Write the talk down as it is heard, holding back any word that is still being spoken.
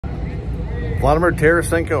Vladimir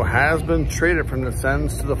Tarasenko has been traded from the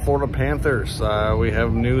Sens to the Florida Panthers. We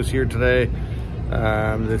have news here today.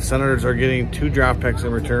 The Senators are getting 2 draft picks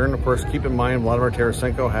in return. Of course, keep in mind Vladimir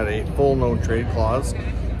Tarasenko had a full no-trade clause.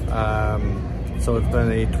 So it's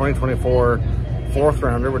been a 2024 4th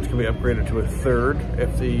rounder, which can be upgraded to a 3rd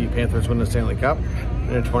if the Panthers win the Stanley Cup,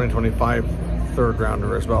 and a 2025 3rd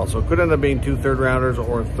rounder as well. So it could end up being 2 3rd rounders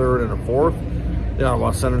or a 3rd and a 4th. The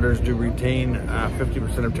Ottawa Senators do retain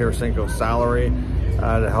 50% of Tarasenko's salary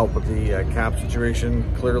to help with the cap situation.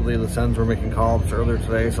 Clearly, the Sens were making calls earlier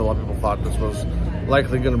today, so a lot of people thought this was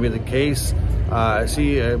likely going to be the case. I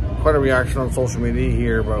see quite a reaction on social media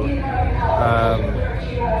here about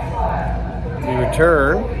the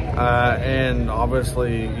return, and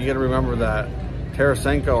obviously you got to remember that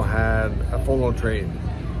Tarasenko had a full no trade.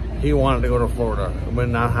 He wanted to go to Florida.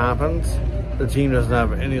 When that happens, the team doesn't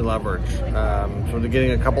have any leverage. So they're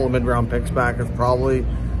getting a couple of mid-round picks back is probably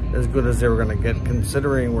as good as they were going to get,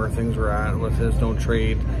 considering where things were at with his no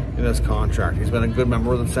trade in his contract. He's been a good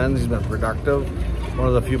member of the Sens. He's been productive. One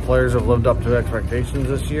of the few players who have lived up to expectations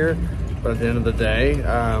this year. But at the end of the day,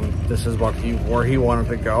 this is where he wanted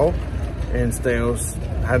to go, and Staios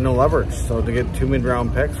had no leverage. So to get 2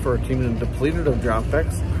 mid-round picks for a team depleted of draft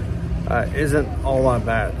picks isn't all that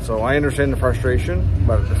bad. So I understand the frustration,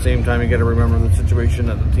 but at the same time, you got to remember the situation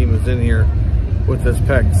that the team is in here with this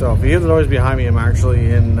pick. So if you hear the noise behind me, I'm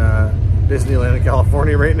actually in Disneyland,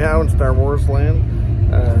 California right now, in Star Wars land.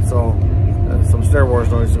 Some Star Wars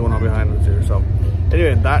noise is going on behind us here. So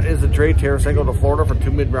anyway, that is the trade. Tarasenko to Florida for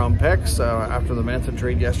 2 mid-round picks. After the Manson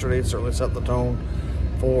trade yesterday, certainly set the tone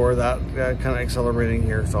for that kind of accelerating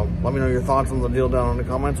here. So let me know your thoughts on the deal down in the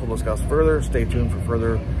comments. We'll discuss further. Stay tuned for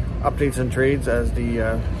further updates and trades as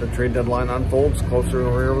the trade deadline unfolds closer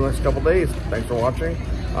over the next couple days. Thanks for watching.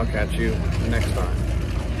 I'll catch you next time.